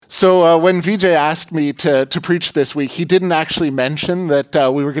So when Vijay asked me to preach this week, he didn't actually mention that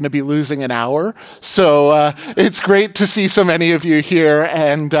we were going to be losing an hour. So it's great to see so many of you here,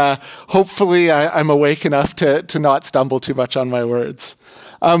 and hopefully I'm awake enough to not stumble too much on my words.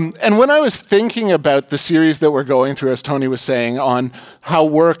 And when I was thinking about the series that we're going through, as Tony was saying, on how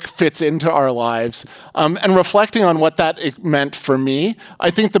work fits into our lives, and reflecting on what that meant for me, I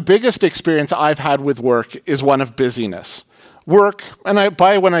think the biggest experience I've had with work is one of busyness. Work, and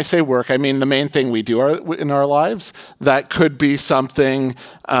when I say work, I mean the main thing we do in our lives. That could be something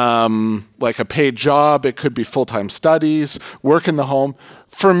like a paid job, it could be full-time studies, work in the home.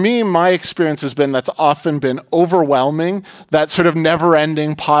 For me, my experience has been that's often been overwhelming, that sort of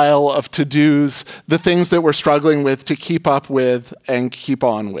never-ending pile of to-dos, the things that we're struggling with to keep up with and keep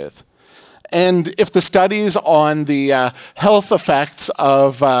on with. And if the studies on the health effects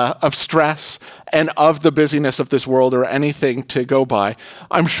of stress and of the busyness of this world are anything to go by,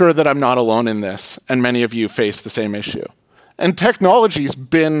 I'm sure that I'm not alone in this, and many of you face the same issue. And technology's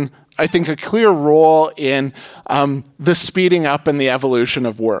been, I think, a clear role in the speeding up and the evolution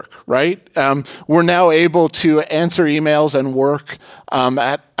of work, right? We're now able to answer emails and work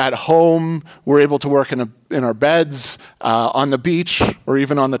at home. We're able to work in our beds, on the beach, or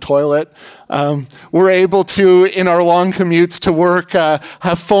even on the toilet. We're able to, in our long commutes to work,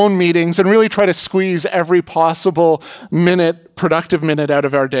 have phone meetings and really try to squeeze every possible productive minute out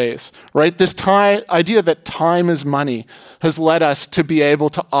of our days, right? This idea that time is money has led us to be able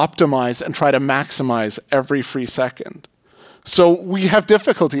to optimize and try to maximize every free second. So we have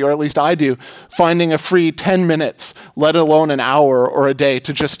difficulty, or at least I do, finding a free 10 minutes, let alone an hour or a day,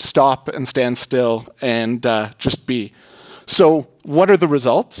 to just stop and stand still and just be. So what are the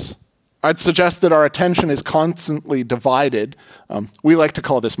results? I'd suggest that our attention is constantly divided. We like to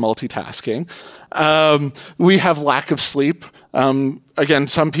call this multitasking. We have lack of sleep. Again,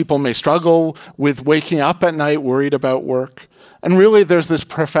 some people may struggle with waking up at night worried about work. And really, there's this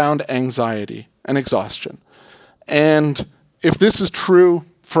profound anxiety and exhaustion. And if this is true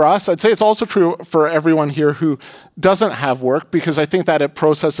for us, I'd say it's also true for everyone here who doesn't have work, because I think that a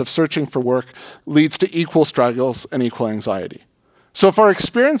process of searching for work leads to equal struggles and equal anxiety. So if our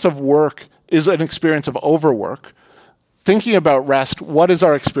experience of work is an experience of overwork, thinking about rest, what is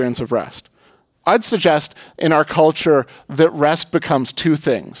our experience of rest? I'd suggest in our culture that rest becomes two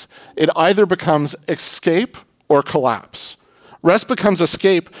things. It either becomes escape or collapse. Rest becomes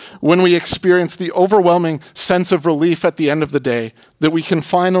escape when we experience the overwhelming sense of relief at the end of the day, that we can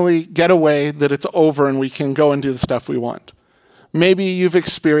finally get away, that it's over, and we can go and do the stuff we want. Maybe you've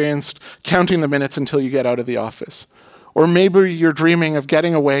experienced counting the minutes until you get out of the office. Or maybe you're dreaming of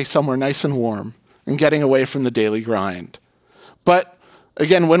getting away somewhere nice and warm and getting away from the daily grind. But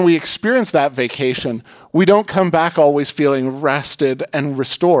again, when we experience that vacation, we don't come back always feeling rested and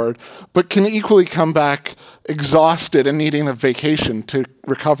restored, but can equally come back exhausted and needing a vacation to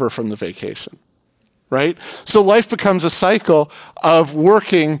recover from the vacation, right? So life becomes a cycle of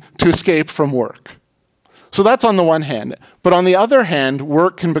working to escape from work. So that's on the one hand. But on the other hand,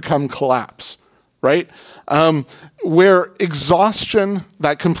 work can become collapse, right? Where exhaustion,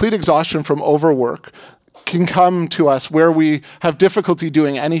 that complete exhaustion from overwork, can come to us where we have difficulty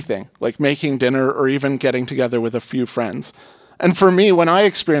doing anything, like making dinner or even getting together with a few friends. And for me, when I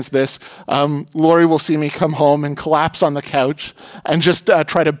experience this, Lori will see me come home and collapse on the couch and just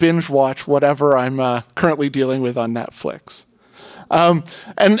try to binge watch whatever I'm currently dealing with on Netflix.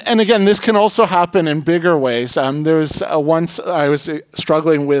 And again, this can also happen in bigger ways. There was once I was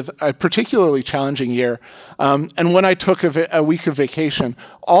struggling with a particularly challenging year, and when I took a week of vacation,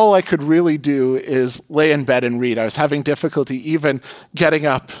 all I could really do is lay in bed and read. I was having difficulty even getting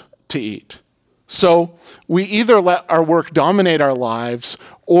up to eat. So we either let our work dominate our lives,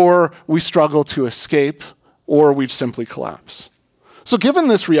 or we struggle to escape, or we simply collapse. So given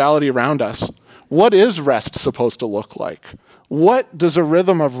this reality around us, what is rest supposed to look like? What does a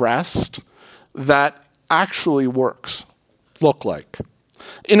rhythm of rest that actually works look like?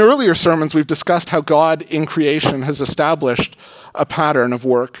 In earlier sermons, we've discussed how God in creation has established a pattern of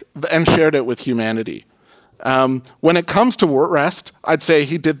work and shared it with humanity. When it comes to rest, I'd say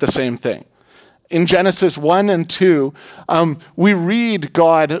he did the same thing. In Genesis 1 and 2, we read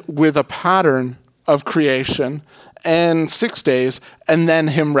God with a pattern of creation and 6 days, and then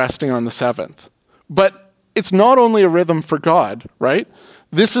him resting on the seventh. But it's not only a rhythm for God, right?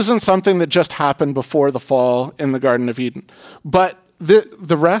 This isn't something that just happened before the fall in the Garden of Eden. But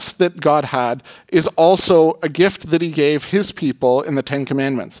the rest that God had is also a gift that he gave his people in the Ten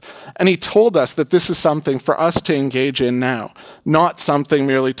Commandments. And he told us that this is something for us to engage in now, not something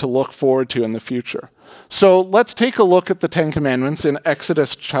merely to look forward to in the future. So let's take a look at the Ten Commandments in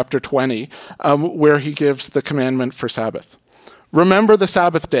Exodus chapter 20, where he gives the commandment for Sabbath. Remember the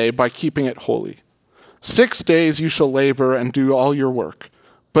Sabbath day by keeping it holy. 6 days you shall labor and do all your work,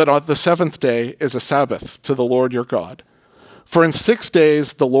 but on the seventh day is a Sabbath to the Lord your God. For in 6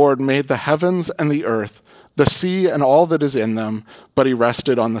 days the Lord made the heavens and the earth, the sea and all that is in them, but he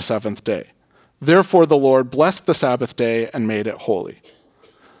rested on the seventh day. Therefore the Lord blessed the Sabbath day and made it holy.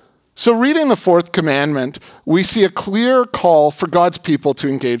 So reading the fourth commandment, we see a clear call for God's people to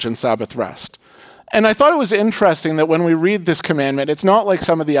engage in Sabbath rest. And I thought it was interesting that when we read this commandment, it's not like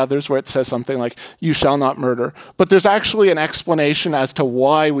some of the others where it says something like, you shall not murder, but there's actually an explanation as to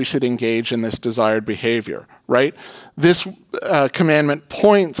why we should engage in this desired behavior, right? This commandment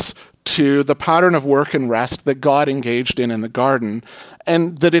points to the pattern of work and rest that God engaged in the garden,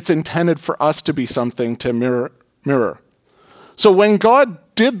 and that it's intended for us to be something to mirror. So when God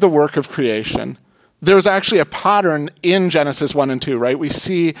did the work of creation, there's actually a pattern in Genesis 1 and 2, right? We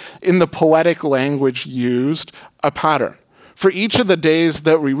see in the poetic language used a pattern. For each of the days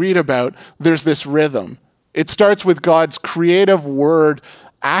that we read about, there's this rhythm. It starts with God's creative word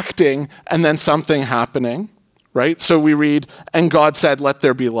acting and then something happening, right? So we read, and God said, let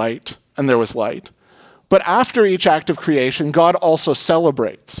there be light, and there was light. But after each act of creation, God also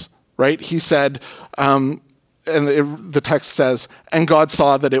celebrates, right? He said, the text says, and God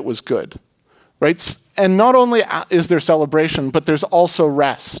saw that it was good, right? And not only is there celebration, but there's also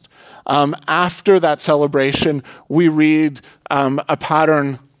rest. After that celebration, we read a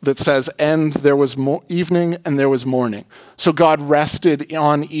pattern that says, and there was evening and there was morning. So God rested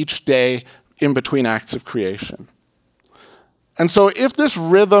on each day in between acts of creation. And so if this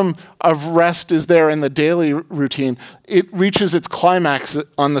rhythm of rest is there in the daily routine, it reaches its climax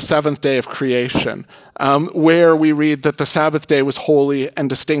on the seventh day of creation, where we read that the Sabbath day was holy and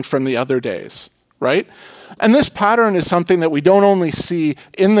distinct from the other days, right? And this pattern is something that we don't only see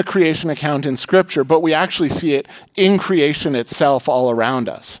in the creation account in Scripture, but we actually see it in creation itself all around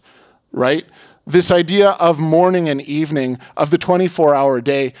us, right? This idea of morning and evening, of the 24-hour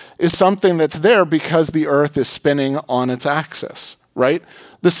day, is something that's there because the earth is spinning on its axis, right?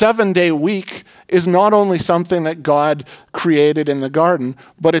 The 7-day week is not only something that God created in the garden,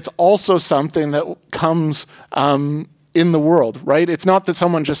 but it's also something that comes in the world, right? It's not that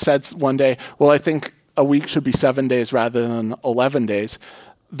someone just said one day, well, I think a week should be 7 days rather than 11 days.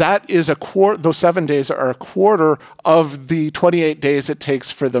 That is those 7 days are a quarter of the 28 days it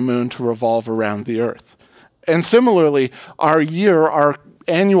takes for the moon to revolve around the earth. And similarly, our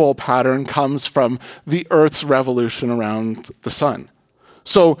annual pattern comes from the earth's revolution around the sun.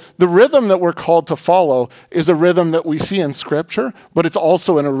 So the rhythm that we're called to follow is a rhythm that we see in Scripture, but it's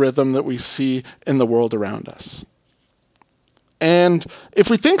also in a rhythm that we see in the world around us. And if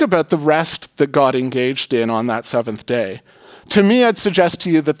we think about the rest that God engaged in on that seventh day, to me, I'd suggest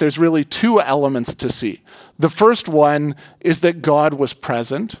to you that there's really two elements to see. The first one is that God was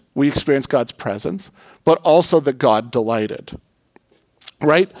present. We experience God's presence, but also that God delighted,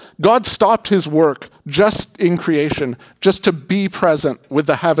 right? God stopped his work just in creation, just to be present with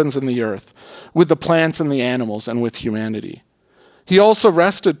the heavens and the earth, with the plants and the animals, and with humanity. He also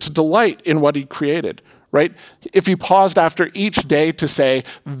rested to delight in what he created, right? If he paused after each day to say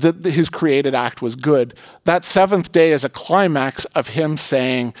that his created act was good, that seventh day is a climax of him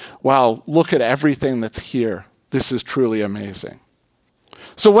saying, wow, look at everything that's here. This is truly amazing.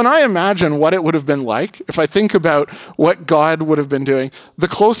 So when I imagine what it would have been like, if I think about what God would have been doing, the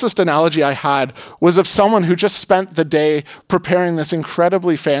closest analogy I had was of someone who just spent the day preparing this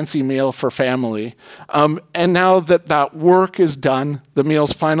incredibly fancy meal for family. And now that work is done, the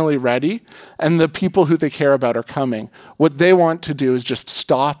meal's finally ready, and the people who they care about are coming. What they want to do is just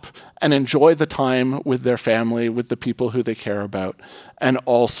stop and enjoy the time with their family, with the people who they care about, and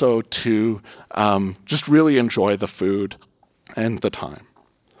also to just really enjoy the food and the time.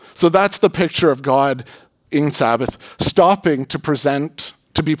 So that's the picture of God in Sabbath, stopping to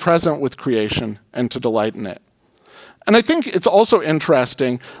be present with creation and to delight in it. And I think it's also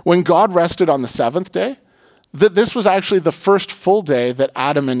interesting when God rested on the seventh day, that this was actually the first full day that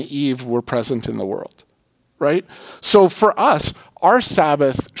Adam and Eve were present in the world, right? So for us, our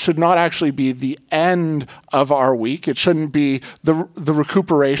Sabbath should not actually be the end of our week. It shouldn't be the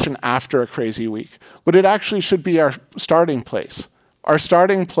recuperation after a crazy week, but it actually should be our starting place. Our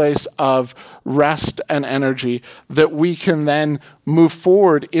starting place of rest and energy that we can then move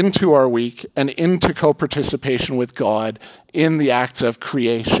forward into our week and into co-participation with God in the acts of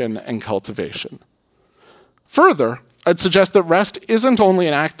creation and cultivation. Further, I'd suggest that rest isn't only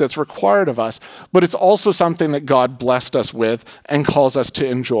an act that's required of us, but it's also something that God blessed us with and calls us to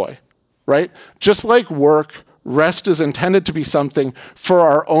enjoy. right? Just like work, rest is intended to be something for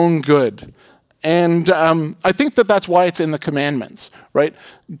our own good. And I think that that's why it's in the commandments, right?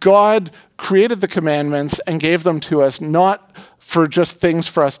 God created the commandments and gave them to us not for just things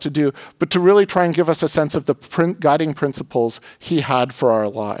for us to do, but to really try and give us a sense of the guiding principles he had for our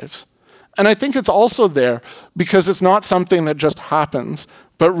lives. And I think it's also there because it's not something that just happens,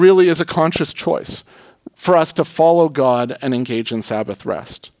 but really is a conscious choice for us to follow God and engage in Sabbath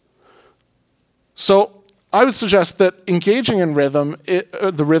rest. So I would suggest that engaging in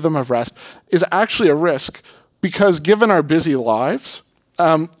the rhythm of rest, is actually a risk because given our busy lives,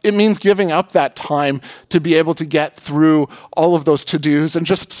 it means giving up that time to be able to get through all of those to-dos and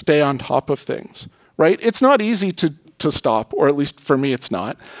just stay on top of things, right? It's not easy to stop, or at least for me it's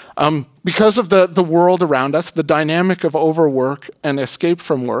not. Because of the world around us, the dynamic of overwork and escape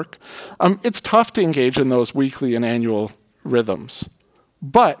from work, it's tough to engage in those weekly and annual rhythms.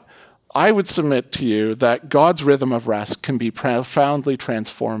 But I would submit to you that God's rhythm of rest can be profoundly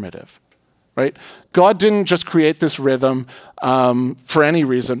transformative, right? God didn't just create this rhythm for any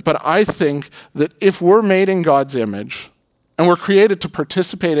reason, but I think that if we're made in God's image and we're created to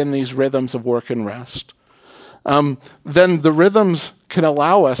participate in these rhythms of work and rest, then the rhythms can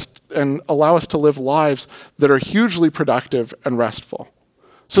allow us to live lives that are hugely productive and restful.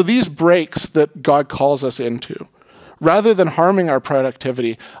 So these breaks that God calls us into, rather than harming our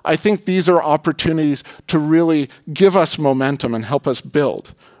productivity, I think these are opportunities to really give us momentum and help us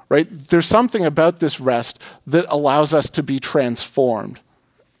build, right? There's something about this rest that allows us to be transformed.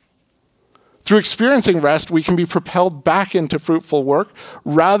 Through experiencing rest, we can be propelled back into fruitful work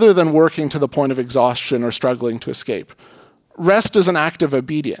rather than working to the point of exhaustion or struggling to escape. Rest is an act of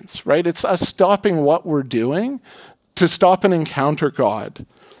obedience, right? It's us stopping what we're doing to stop and encounter God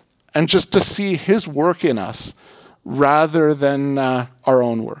and just to see his work in us rather than our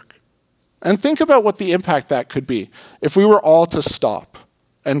own work. And think about what the impact that could be if we were all to stop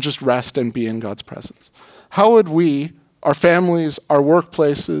and just rest and be in God's presence. How would we, our families, our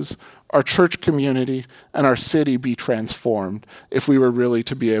workplaces, our church community, and our city be transformed if we were really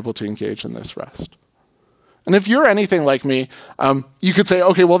to be able to engage in this rest? And if you're anything like me, you could say,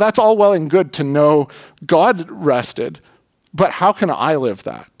 okay, well, that's all well and good to know God rested, but how can I live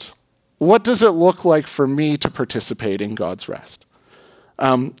that? What does it look like for me to participate in God's rest?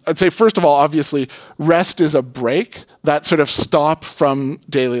 I'd say, first of all, obviously, rest is a break, that sort of stop from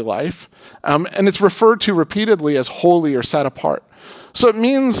daily life. And it's referred to repeatedly as holy or set apart. So it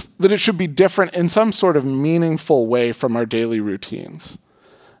means that it should be different in some sort of meaningful way from our daily routines.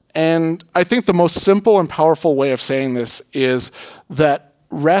 And I think the most simple and powerful way of saying this is that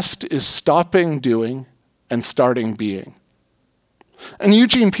rest is stopping doing and starting being. And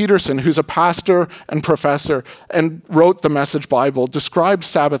Eugene Peterson, who's a pastor and professor and wrote the Message Bible, described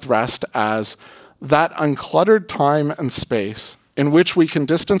Sabbath rest as that uncluttered time and space in which we can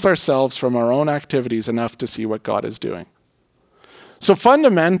distance ourselves from our own activities enough to see what God is doing. So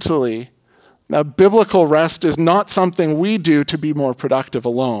fundamentally, now, biblical rest is not something we do to be more productive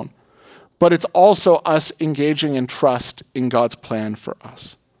alone, but it's also us engaging in trust in God's plan for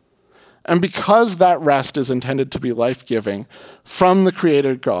us. And because that rest is intended to be life-giving from the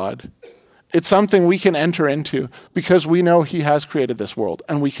created God, it's something we can enter into because we know he has created this world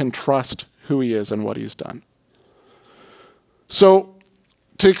and we can trust who he is and what he's done. So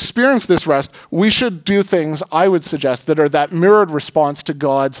to experience this rest, we should do things, I would suggest, that are that mirrored response to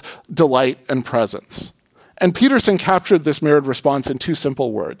God's delight and presence. And Peterson captured this mirrored response in two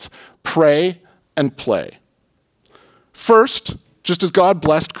simple words: pray and play. First, just as God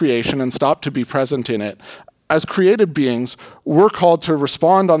blessed creation and stopped to be present in it, as created beings, we're called to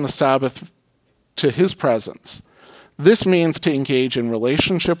respond on the Sabbath to his presence. This means to engage in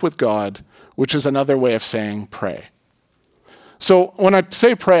relationship with God, which is another way of saying pray. So when I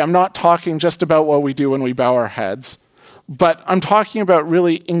say pray, I'm not talking just about what we do when we bow our heads, but I'm talking about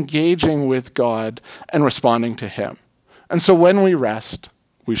really engaging with God and responding to him. And so when we rest,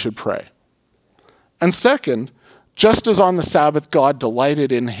 we should pray. And second, just as on the Sabbath God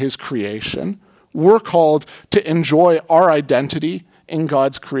delighted in his creation, we're called to enjoy our identity in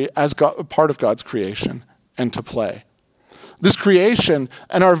as part of God's creation and to play. This creation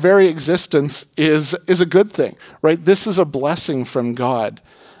and our very existence is a good thing, right? This is a blessing from God,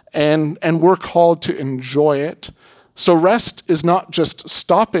 and we're called to enjoy it. So rest is not just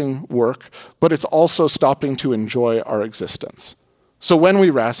stopping work, but it's also stopping to enjoy our existence. So when we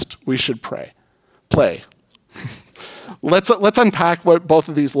rest, we should play. Let's unpack what both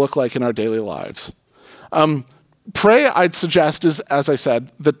of these look like in our daily lives. Pray, I'd suggest, is, as I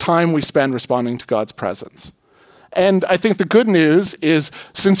said, the time we spend responding to God's presence. And I think the good news is,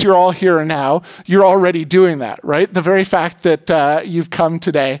 since you're all here now, you're already doing that, right? The very fact that you've come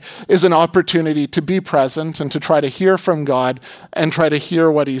today is an opportunity to be present and to try to hear from God and try to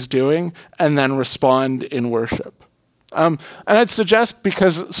hear what he's doing and then respond in worship. And I'd suggest,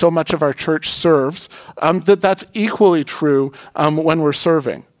 because so much of our church serves, that that's equally true when we're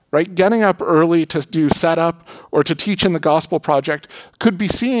serving. Right? Getting up early to do setup or to teach in the Gospel Project could be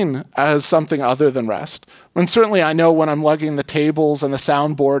seen as something other than rest. And certainly I know when I'm lugging the tables and the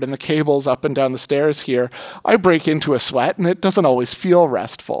soundboard and the cables up and down the stairs here, I break into a sweat and it doesn't always feel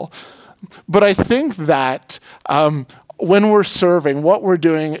restful. But I think that when we're serving, what we're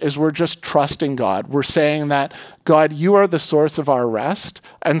doing is we're just trusting God. We're saying that, God, you are the source of our rest,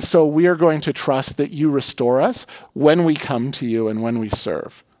 and so we are going to trust that you restore us when we come to you and when we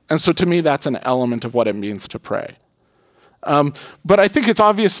serve. And so to me, that's an element of what it means to pray. But I think it's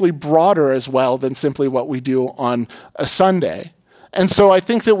obviously broader as well than simply what we do on a Sunday. And so I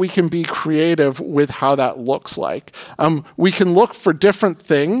think that we can be creative with how that looks like. We can look for different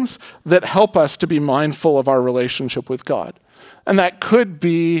things that help us to be mindful of our relationship with God. And that could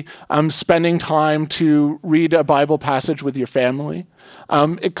be spending time to read a Bible passage with your family.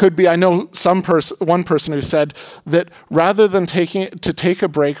 It could be, I know one person who said that rather than take a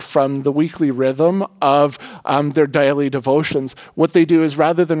break from the weekly rhythm of their daily devotions, what they do is,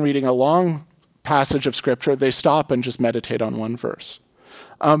 rather than reading a long passage of scripture, they stop and just meditate on one verse.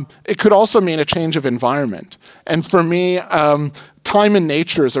 It could also mean a change of environment. And for me, time in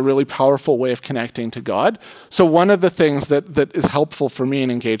nature is a really powerful way of connecting to God. So one of the things that is helpful for me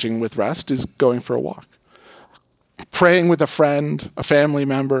in engaging with rest is going for a walk. Praying with a friend, a family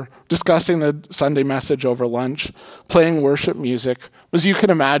member, discussing the Sunday message over lunch, playing worship music. As you can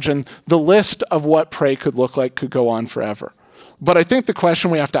imagine, the list of what pray could look like could go on forever. But I think the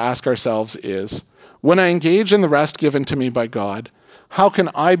question we have to ask ourselves is, when I engage in the rest given to me by God, how can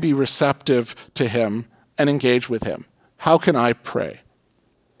I be receptive to him and engage with him? How can I pray?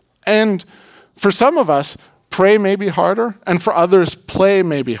 And for some of us, pray may be harder, and for others, play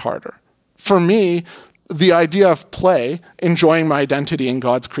may be harder. For me, the idea of play, enjoying my identity in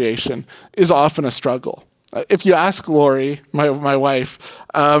God's creation, is often a struggle. If you ask Lori, my wife,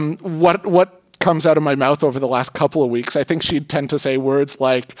 what comes out of my mouth over the last couple of weeks, I think she'd tend to say words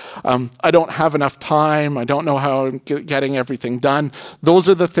like, I don't have enough time, I don't know how I'm getting everything done. Those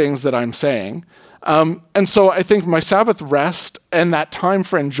are the things that I'm saying. And so I think my Sabbath rest and that time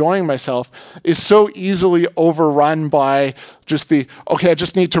for enjoying myself is so easily overrun by just I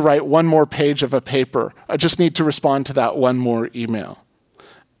just need to write one more page of a paper. I just need to respond to that one more email.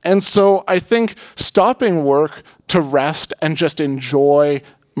 And so I think stopping work to rest and just enjoy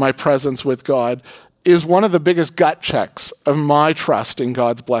my presence with God is one of the biggest gut checks of my trust in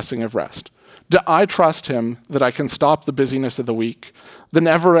God's blessing of rest. Do I trust him that I can stop the busyness of the week, the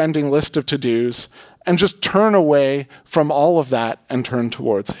never-ending list of to-dos, and just turn away from all of that and turn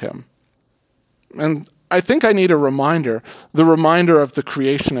towards him? And I think I need a reminder, the reminder of the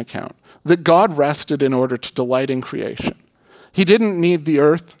creation account, that God rested in order to delight in creation. He didn't need the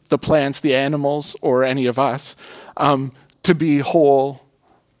earth, the plants, the animals, or any of us to be whole.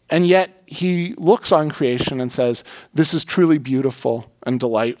 And yet he looks on creation and says, this is truly beautiful and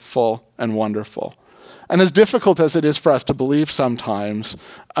delightful and wonderful. And as difficult as it is for us to believe sometimes,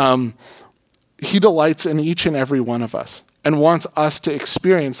 he delights in each and every one of us and wants us to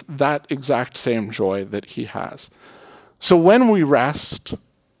experience that exact same joy that he has. So when we rest,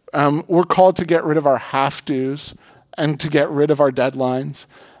 we're called to get rid of our have-tos and to get rid of our deadlines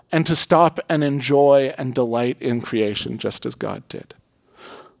and to stop and enjoy and delight in creation just as God did.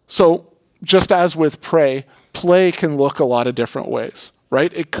 So just as with play can look a lot of different ways,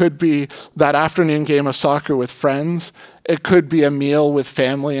 right? It could be that afternoon game of soccer with friends. It could be a meal with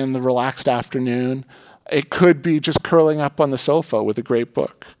family in the relaxed afternoon. It could be just curling up on the sofa with a great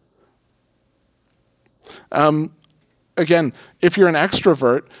book. Again, if you're an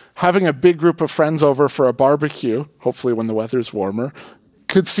extrovert, having a big group of friends over for a barbecue, hopefully when the weather's warmer,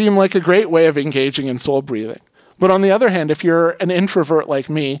 could seem like a great way of engaging in soul breathing. But on the other hand, if you're an introvert like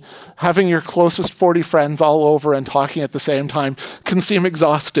me, having your closest 40 friends all over and talking at the same time can seem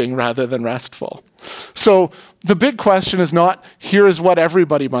exhausting rather than restful. So the big question is not, here is what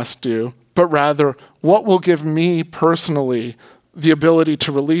everybody must do, but rather, what will give me personally the ability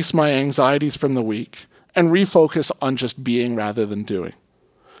to release my anxieties from the week and refocus on just being rather than doing?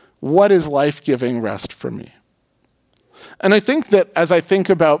 What is life-giving rest for me? And I think that as I think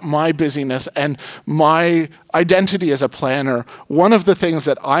about my busyness and my identity as a planner, one of the things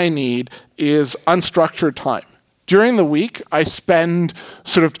that I need is unstructured time. During the week, I spend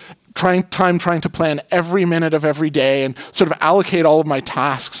sort of trying to plan every minute of every day and sort of allocate all of my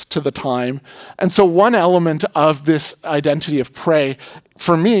tasks to the time. And so one element of this identity of pray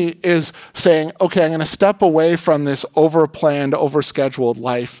for me is saying, okay, I'm going to step away from this over-planned, over-scheduled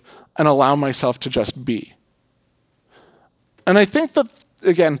life and allow myself to just be. And I think that,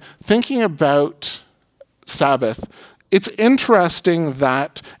 again, thinking about Sabbath, it's interesting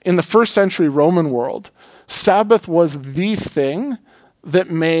that in the first century Roman world, Sabbath was the thing that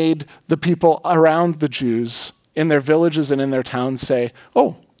made the people around the Jews in their villages and in their towns say,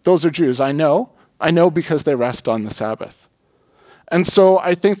 oh, those are Jews. I know because they rest on the Sabbath. And so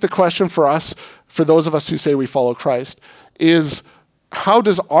I think the question for us, for those of us who say we follow Christ, is how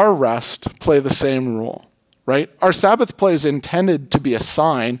does our rest play the same role, right? Our Sabbath play is intended to be a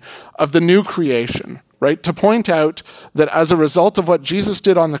sign of the new creation, right? To point out that as a result of what Jesus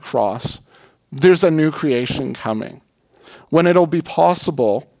did on the cross, there's a new creation coming, when it'll be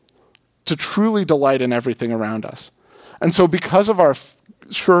possible to truly delight in everything around us. And so because of our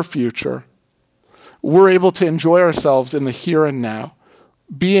sure future, we're able to enjoy ourselves in the here and now,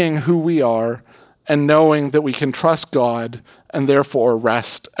 being who we are and knowing that we can trust God and therefore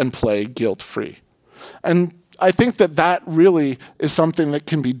rest and play guilt-free. And I think that that really is something that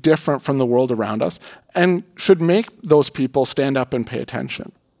can be different from the world around us and should make those people stand up and pay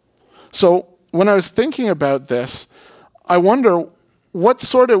attention. So when I was thinking about this, I wonder what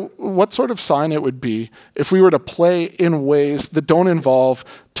sort of sign it would be if we were to play in ways that don't involve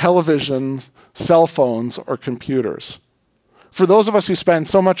televisions, cell phones, or computers. For those of us who spend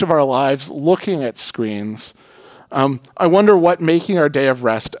so much of our lives looking at screens, I wonder what making our day of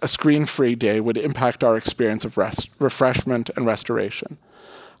rest a screen-free day would impact our experience of rest, refreshment, and restoration.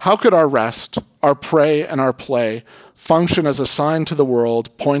 How could our rest, our pray, and our play function as a sign to the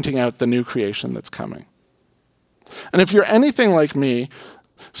world pointing out the new creation that's coming? And if you're anything like me,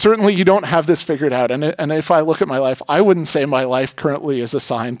 certainly you don't have this figured out. And if I look at my life, I wouldn't say my life currently is a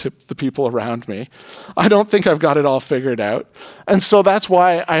sign to the people around me. I don't think I've got it all figured out. And so that's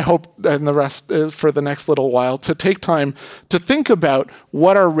why I hope, and the rest is for the next little while, to take time to think about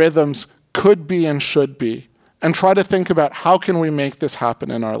what our rhythms could be and should be, and try to think about how can we make this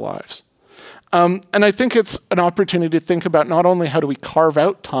happen in our lives. And I think it's an opportunity to think about not only how do we carve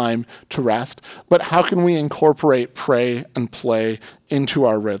out time to rest, but how can we incorporate pray and play into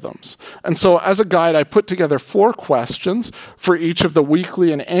our rhythms. And so as a guide, I put together 4 questions for each of the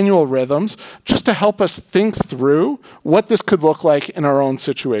weekly and annual rhythms, just to help us think through what this could look like in our own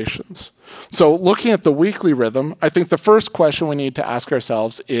situations. So looking at the weekly rhythm, I think the first question we need to ask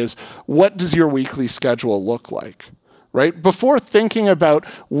ourselves is, what does your weekly schedule look like? Right? Before thinking about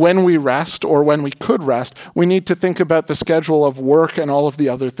when we rest or when we could rest, we need to think about the schedule of work and all of the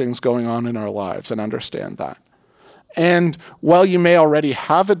other things going on in our lives and understand that. And while you may already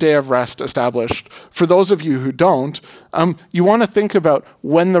have a day of rest established, for those of you who don't, you want to think about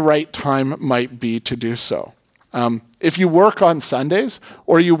when the right time might be to do so. If you work on Sundays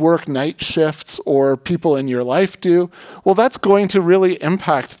or you work night shifts or people in your life do, well, that's going to really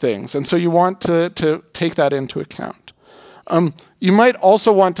impact things. And so you want to take that into account. You might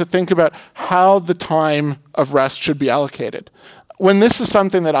also want to think about how the time of rest should be allocated. When this is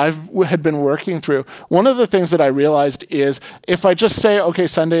something that I had been working through, one of the things that I realized is if I just say, okay,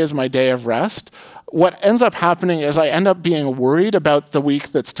 Sunday is my day of rest, what ends up happening is I end up being worried about the week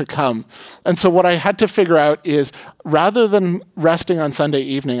that's to come. And so what I had to figure out is rather than resting on Sunday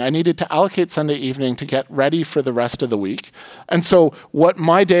evening, I needed to allocate Sunday evening to get ready for the rest of the week. And so what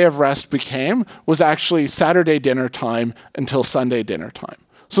my day of rest became was actually Saturday dinner time until Sunday dinner time.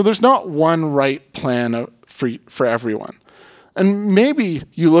 So there's not one right plan for everyone. And maybe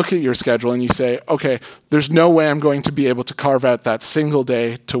you look at your schedule and you say, okay, there's no way I'm going to be able to carve out that single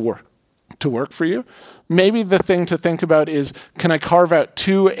day to work for you. Maybe the thing to think about is, can I carve out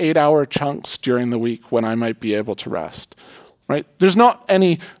 2 8-hour chunks during the week when I might be able to rest? Right? There's not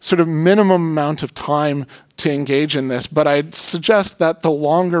any sort of minimum amount of time to engage in this, but I'd suggest that the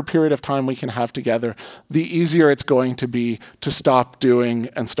longer period of time we can have together, the easier it's going to be to stop doing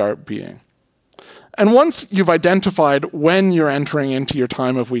and start being. And once you've identified when you're entering into your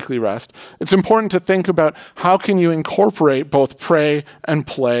time of weekly rest, it's important to think about how can you incorporate both pray and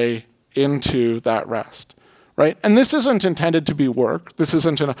play into that rest, right? And this isn't intended to be work. This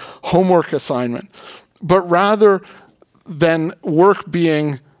isn't a homework assignment, but rather than rest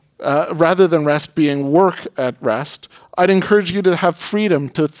being work at rest, I'd encourage you to have freedom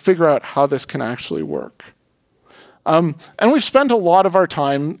to figure out how this can actually work. And we've spent a lot of our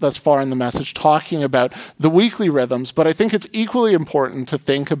time thus far in the message talking about the weekly rhythms, but I think it's equally important to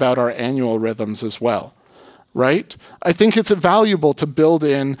think about our annual rhythms as well. right? I think it's valuable to build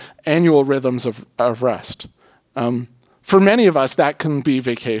in annual rhythms of rest. For many of us, that can be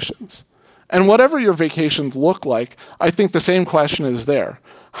vacations. And whatever your vacations look like, I think the same question is there.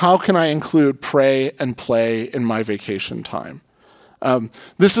 How can I include pray and play in my vacation time?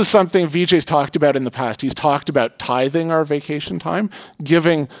 This is something Vijay's talked about in the past. He's talked about tithing our vacation time,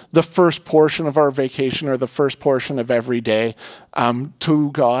 giving the first portion of our vacation or the first portion of every day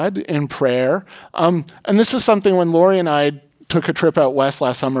to God in prayer. And this is something when Lori and I took a trip out west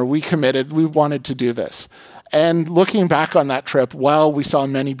last summer, we wanted to do this. And looking back on that trip, while we saw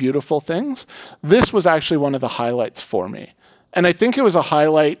many beautiful things, this was actually one of the highlights for me. And I think it was a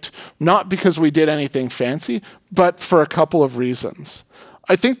highlight not because we did anything fancy, but for a couple of reasons.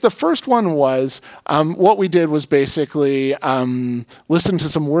 I think the first one was what we did was basically listen to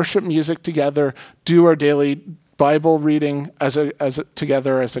some worship music together, do our daily Bible reading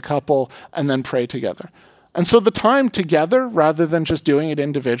together as a couple, and then pray together. And so the time together, rather than just doing it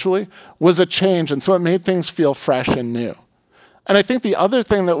individually, was a change. And so it made things feel fresh and new. And I think the other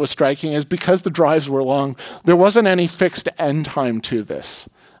thing that was striking is because the drives were long, there wasn't any fixed end time to this.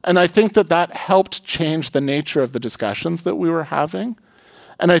 And I think that helped change the nature of the discussions that we were having.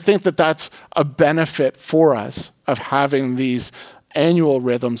 And I think that that's a benefit for us of having these annual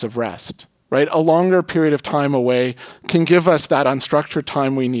rhythms of rest, right? A longer period of time away can give us that unstructured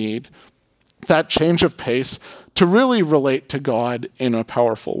time we need, that change of pace to really relate to God in a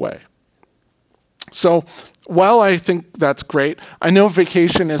powerful way. So while I think that's great, I know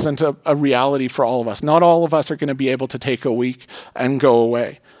vacation isn't a reality for all of us. Not all of us are going to be able to take a week and go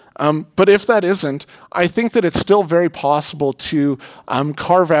away. But if that isn't, I think that it's still very possible to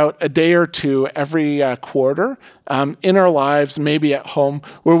carve out a day or two every quarter in our lives, maybe at home,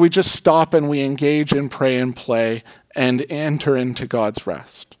 where we just stop and we engage in pray and play and enter into God's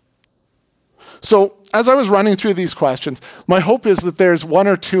rest. So as I was running through these questions, my hope is that there's one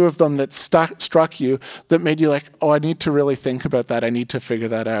or two of them that struck you that made you like, oh, I need to really think about that. I need to figure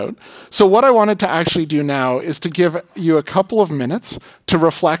that out. So what I wanted to actually do now is to give you a couple of minutes to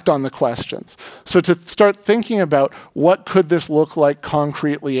reflect on the questions. So to start thinking about what could this look like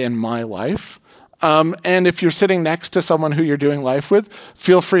concretely in my life. And if you're sitting next to someone who you're doing life with,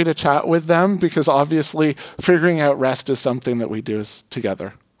 feel free to chat with them because obviously figuring out rest is something that we do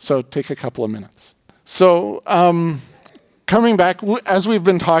together. So take a couple of minutes. So coming back, as we've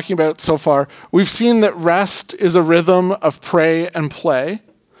been talking about so far, we've seen that rest is a rhythm of pray and play.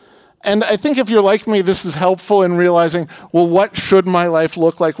 And I think if you're like me, this is helpful in realizing, well, what should my life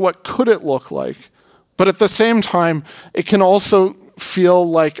look like? What could it look like? But at the same time, it can also feel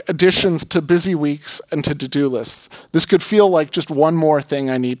like additions to busy weeks and to to-do lists. This could feel like just one more thing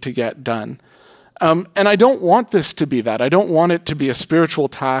I need to get done. And I don't want this to be that. I don't want it to be a spiritual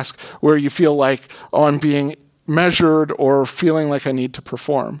task where you feel like, oh, I'm being measured or feeling like I need to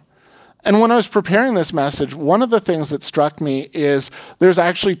perform. And when I was preparing this message, one of the things that struck me is there's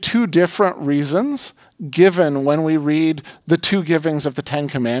actually two different reasons given when we read the two givings of the Ten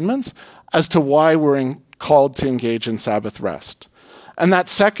Commandments as to why we're called to engage in Sabbath rest. And that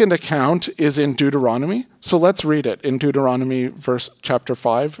second account is in Deuteronomy. So let's read it in Deuteronomy chapter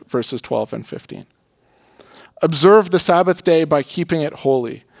 5, verses 12 and 15. Observe the Sabbath day by keeping it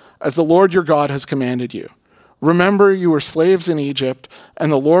holy, as the Lord your God has commanded you. Remember you were slaves in Egypt,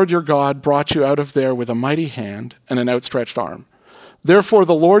 and the Lord your God brought you out of there with a mighty hand and an outstretched arm. Therefore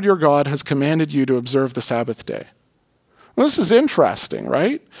the Lord your God has commanded you to observe the Sabbath day. Well, this is interesting,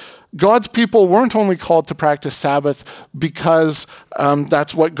 right? God's people weren't only called to practice Sabbath because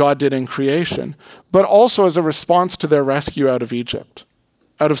that's what God did in creation, but also as a response to their rescue out of Egypt,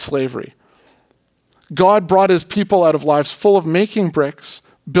 out of slavery. God brought his people out of lives full of making bricks,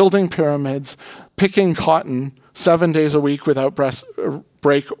 building pyramids, picking cotton 7 days a week without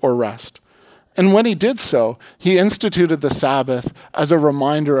break or rest. And when he did so, he instituted the Sabbath as a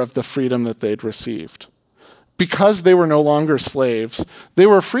reminder of the freedom that they'd received. Because they were no longer slaves, they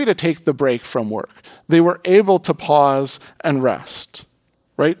were free to take the break from work. They were able to pause and rest,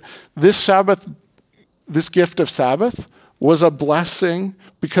 right? This gift of Sabbath was a blessing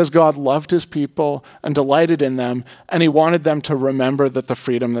because God loved his people and delighted in them, and he wanted them to remember the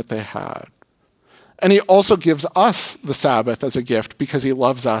freedom that they had. And he also gives us the Sabbath as a gift because he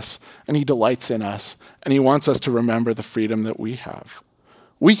loves us and he delights in us, and he wants us to remember the freedom that we have.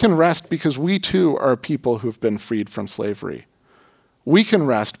 We can rest because we too are a people who've been freed from slavery. We can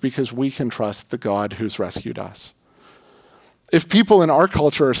rest because we can trust the God who's rescued us. If people in our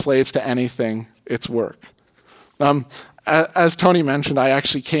culture are slaves to anything, it's work. As Tony mentioned, I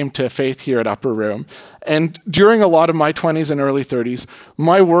actually came to faith here at Upper Room. And during a lot of my 20s and early 30s,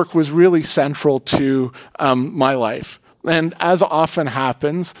 my work was really central to my life. And as often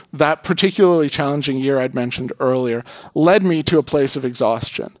happens, that particularly challenging year I'd mentioned earlier led me to a place of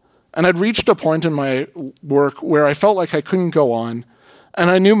exhaustion. And I'd reached a point in my work where I felt like I couldn't go on,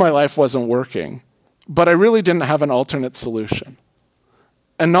 and I knew my life wasn't working, but I really didn't have an alternate solution.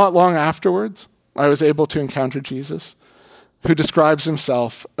 And not long afterwards, I was able to encounter Jesus, who describes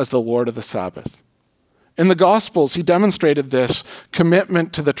himself as the Lord of the Sabbath. In the Gospels, he demonstrated this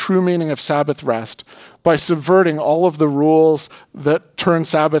commitment to the true meaning of Sabbath rest by subverting all of the rules that turned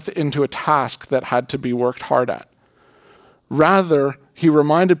Sabbath into a task that had to be worked hard at. Rather, he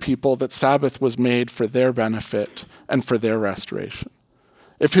reminded people that Sabbath was made for their benefit and for their restoration.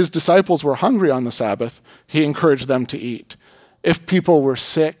 If his disciples were hungry on the Sabbath, he encouraged them to eat. If people were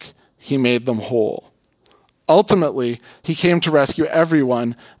sick, he made them whole. Ultimately, he came to rescue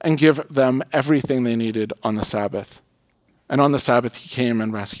everyone and give them everything they needed on the Sabbath. And on the Sabbath, he came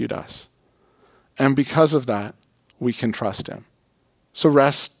and rescued us. And because of that, we can trust him. So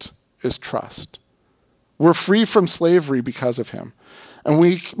rest is trust. We're free from slavery because of him. And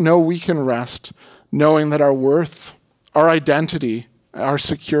we know we can rest knowing that our worth, our identity, our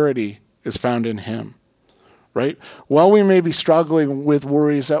security is found in him. Right? While we may be struggling with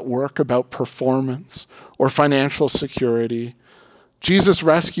worries at work about performance or financial security, Jesus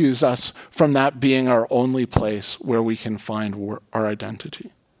rescues us from that being our only place where we can find our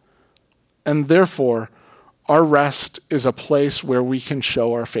identity. And therefore, our rest is a place where we can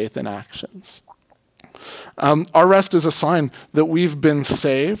show our faith in actions. Our rest is a sign that we've been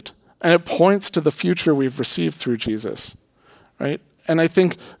saved, and it points to the future we've received through Jesus. Right? And I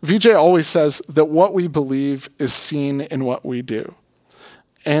think Vijay always says that what we believe is seen in what we do.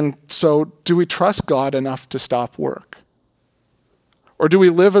 And so do we trust God enough to stop work? Or do we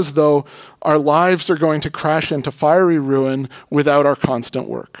live as though our lives are going to crash into fiery ruin without our constant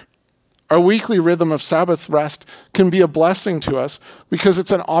work? Our weekly rhythm of Sabbath rest can be a blessing to us because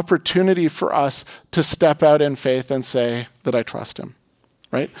it's an opportunity for us to step out in faith and say that I trust him.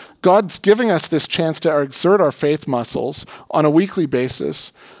 Right? God's giving us this chance to exert our faith muscles on a weekly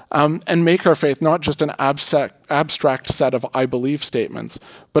basis and make our faith not just an abstract set of I believe statements,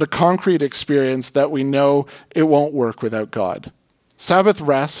 but a concrete experience that we know it won't work without God. Sabbath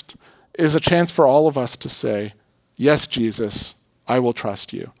rest is a chance for all of us to say, yes, Jesus, I will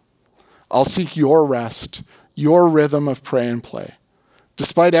trust you. I'll seek your rest, your rhythm of pray and play.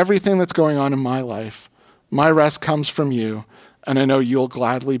 Despite everything that's going on in my life, my rest comes from you, and I know you'll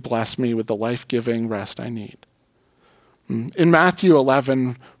gladly bless me with the life-giving rest I need. In Matthew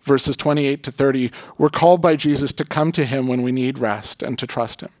 11, verses 28 to 30, we're called by Jesus to come to him when we need rest and to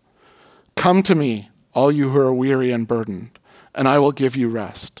trust him. Come to me, all you who are weary and burdened, and I will give you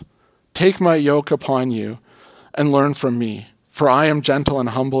rest. Take my yoke upon you and learn from me, for I am gentle and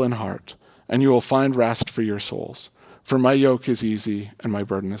humble in heart, and you will find rest for your souls. For my yoke is easy and my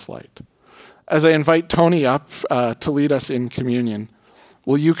burden is light. As I invite Tony up to lead us in communion,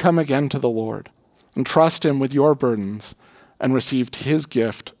 will you come again to the Lord and trust him with your burdens and receive his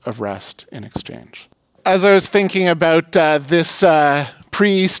gift of rest in exchange? As I was thinking about this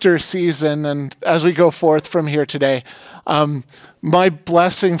pre-Easter season and as we go forth from here today, my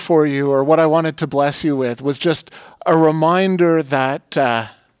blessing for you, or what I wanted to bless you with, was just a reminder that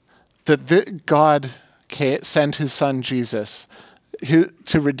God sent his son Jesus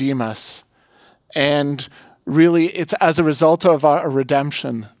to redeem us. And really, it's as a result of our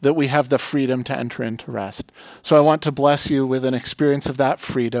redemption that we have the freedom to enter into rest. So I want to bless you with an experience of that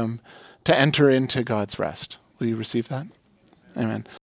freedom to enter into God's rest. Will you receive that? Amen.